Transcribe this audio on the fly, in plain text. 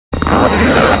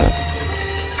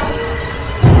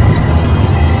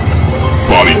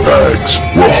BodyBags,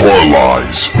 where horror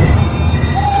lies.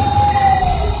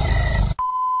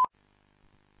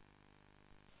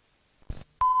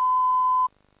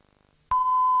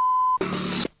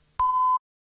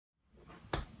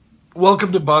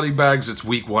 Welcome to BodyBags. It's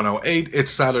week 108.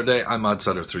 It's Saturday. I'm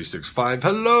OUTSIDER365.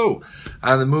 Hello!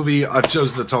 And the movie I've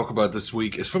chosen to talk about this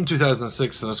week is from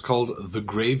 2006 and it's called The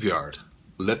Graveyard.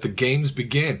 Let the games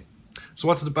begin. So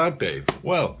what's it about, Dave?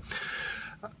 Well,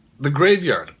 The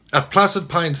Graveyard. At Placid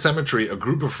Pine Cemetery, a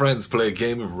group of friends play a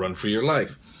game of Run for Your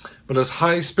Life. But as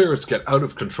high spirits get out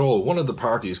of control, one of the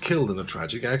party is killed in a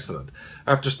tragic accident.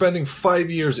 After spending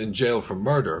 5 years in jail for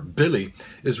murder, Billy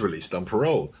is released on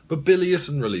parole. But Billy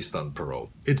isn't released on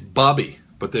parole. It's Bobby,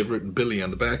 but they've written Billy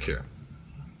on the back here.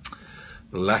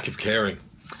 The lack of caring.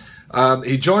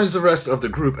 He joins the rest of the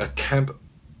group at Camp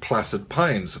Placid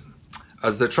Pines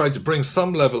as they try to bring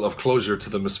some level of closure to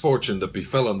the misfortune that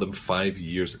befell on them 5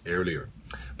 years earlier.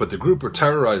 But the group are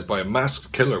terrorized by a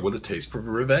masked killer with a taste for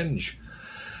revenge.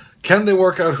 Can they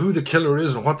work out who the killer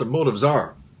is and what their motives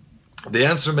are? The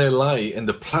answer may lie in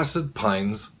the Placid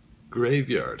Pines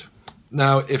graveyard.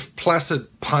 Now, if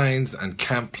Placid Pines and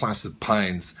Camp Placid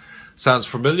Pines sounds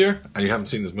familiar, and you haven't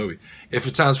seen this movie, if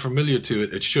it sounds familiar to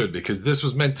it, it should, because this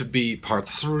was meant to be part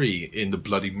 3 in the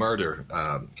Bloody Murder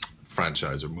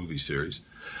franchise or movie series.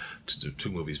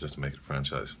 Two movies doesn't make it a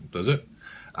franchise, does it?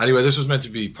 Anyway, this was meant to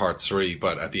be part 3,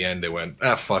 but at the end they went,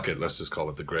 fuck it, let's just call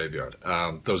it The Graveyard.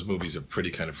 Those movies are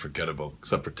pretty kind of forgettable,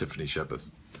 except for Tiffany Shepard.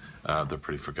 They're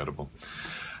pretty forgettable.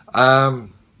 But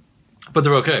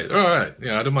they're okay. They're alright.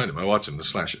 Yeah, I don't mind them. I watch them. They're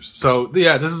slashers. So,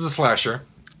 yeah, this is a slasher.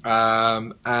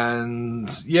 And,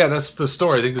 yeah, that's the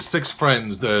story. I think there's 6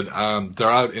 friends that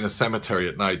they're out in a cemetery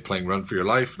at night playing Run for Your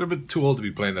Life. They're a bit too old to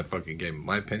be playing that fucking game, in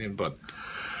my opinion, but...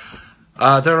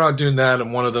 they're out doing that,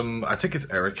 and one of them, I think it's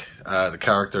Eric, the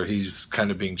character, he's kind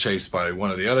of being chased by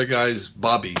one of the other guys,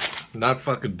 Bobby, not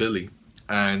fucking Billy,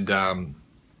 and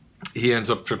he ends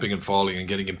up tripping and falling and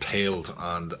getting impaled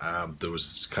on, there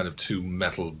was kind of 2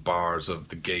 metal bars of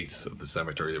the gate of the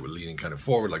cemetery that were leaning kind of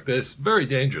forward like this, very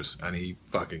dangerous, and he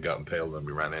fucking got impaled and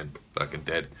we ran in, fucking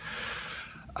dead.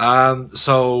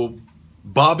 So,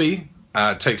 Bobby...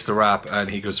 takes the rap and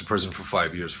he goes to prison for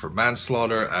 5 years for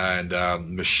manslaughter, and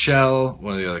Michelle,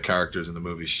 one of the other characters in the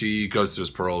movie, she goes to his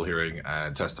parole hearing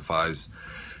and testifies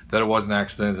that it was an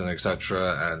accident and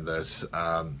etc, and that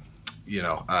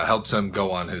helps him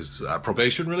go on his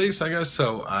probation release, I guess.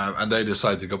 So and they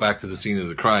decide to go back to the scene of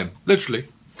the crime, literally.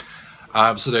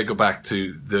 So they go back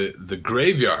to the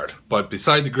graveyard, but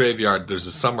beside the graveyard there's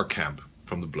a summer camp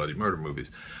from the Bloody Murder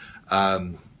movies.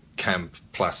 Camp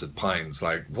Placid Pines.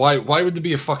 Like, why would there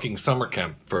be a fucking summer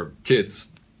camp for kids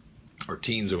or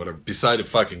teens or whatever beside a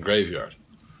fucking graveyard?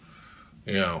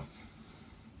 You know,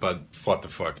 but what the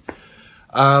fuck.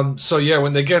 So yeah,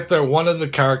 when they get there, one of the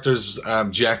characters,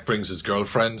 Jack, brings his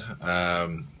girlfriend,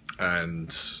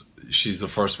 and she's the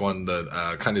first one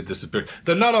that kind of disappeared.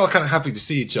 They're not all kind of happy to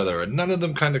see each other, and none of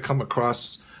them kind of come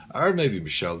across, or maybe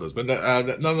Michelle does, but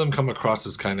none of them come across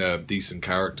as kind of decent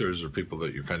characters or people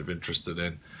that you're kind of interested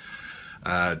in.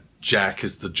 Jack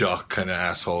is the jock kind of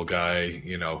asshole guy,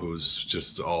 you know, who's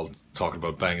just all talking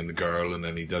about banging the girl, and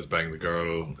then he does bang the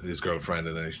girl, his girlfriend,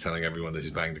 and then he's telling everyone that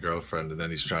he's banged the girlfriend, and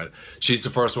then she's the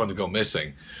first one to go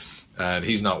missing, and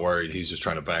he's not worried, he's just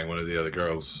trying to bang one of the other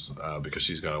girls, because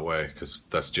she's gone away, because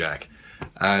that's Jack.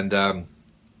 And,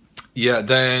 yeah,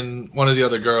 then one of the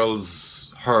other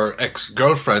girls, her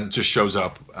ex-girlfriend, just shows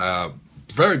up,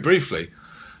 very briefly,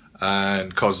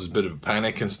 and causes a bit of a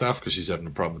panic and stuff because she's having a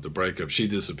problem with the breakup. She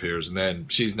disappears, and then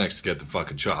she's next to get the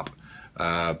fucking chop.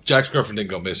 Jack's girlfriend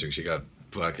didn't go missing. She got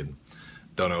fucking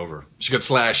done over. She got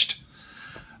slashed.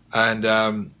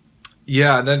 And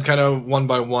yeah, and then kind of one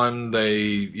by one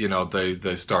they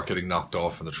start getting knocked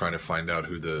off, and they're trying to find out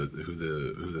who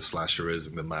the slasher is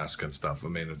and the mask and stuff. I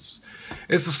mean, it's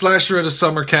the slasher at a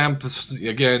summer camp.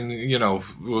 Again, you know,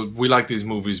 we like these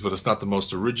movies, but it's not the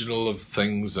most original of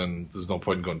things, and there's no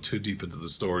point in going too deep into the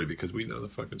story because we know the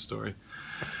fucking story.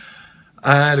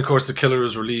 And of course, the killer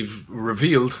is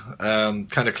revealed kind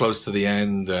of close to the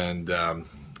end, and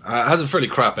has a fairly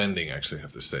crap ending, actually, I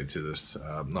have to say, to this.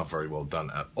 Not very well done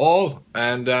at all.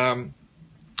 And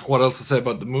what else to say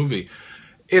about the movie?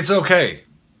 It's okay.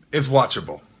 It's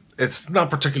watchable. It's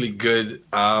not particularly good.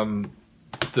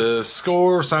 The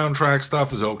score, soundtrack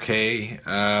stuff is okay.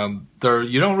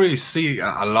 You don't really see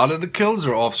a lot of the kills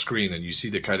are off screen, and you see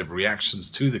the kind of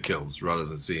reactions to the kills rather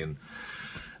than seeing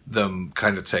them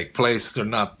kind of take place. They're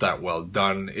not that well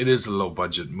done. It is a low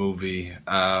budget movie.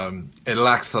 It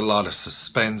lacks a lot of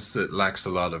suspense. It lacks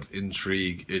a lot of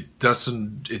intrigue. It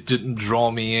didn't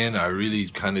draw me in. I really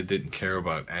kind of didn't care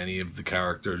about any of the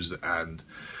characters, and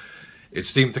it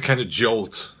seemed to kind of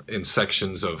jolt in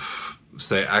sections of,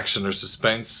 say, action or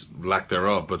suspense, lack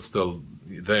thereof, but still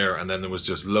there. And then there was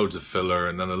just loads of filler,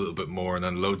 and then a little bit more, and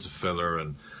then loads of filler,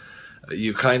 and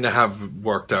you kind of have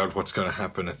worked out what's going to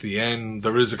happen at the end.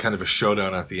 There is a kind of a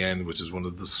showdown at the end, which is one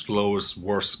of the slowest,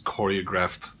 worst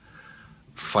choreographed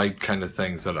fight kind of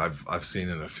things that I've seen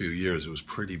in a few years. It was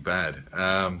pretty bad.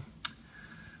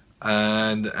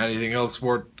 And anything else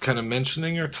worth kind of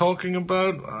mentioning or talking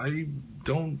about? I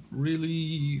don't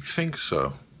really think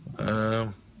so.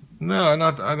 No,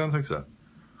 I don't think so.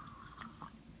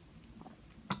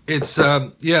 It's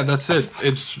yeah, that's it.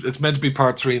 It's meant to be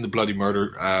part 3 in the Bloody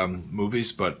Murder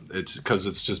movies, but it's because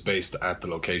it's just based at the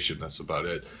location. That's about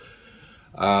it.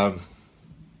 And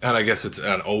I guess it's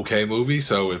an okay movie,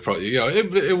 so it probably, you know,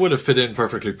 it would have fit in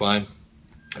perfectly fine.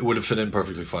 It would have fit in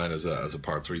perfectly fine as a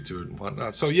part 3 to it and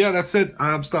whatnot. So yeah, that's it.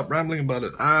 Stop rambling about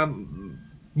it.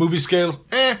 Movie scale,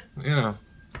 you know,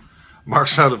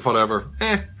 marks out of whatever,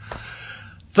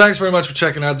 Thanks very much for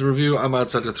checking out the review. I'm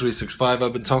OUTSIDER365.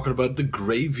 I've been talking about The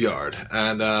Graveyard,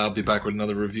 and I'll be back with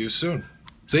another review soon.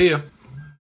 See ya!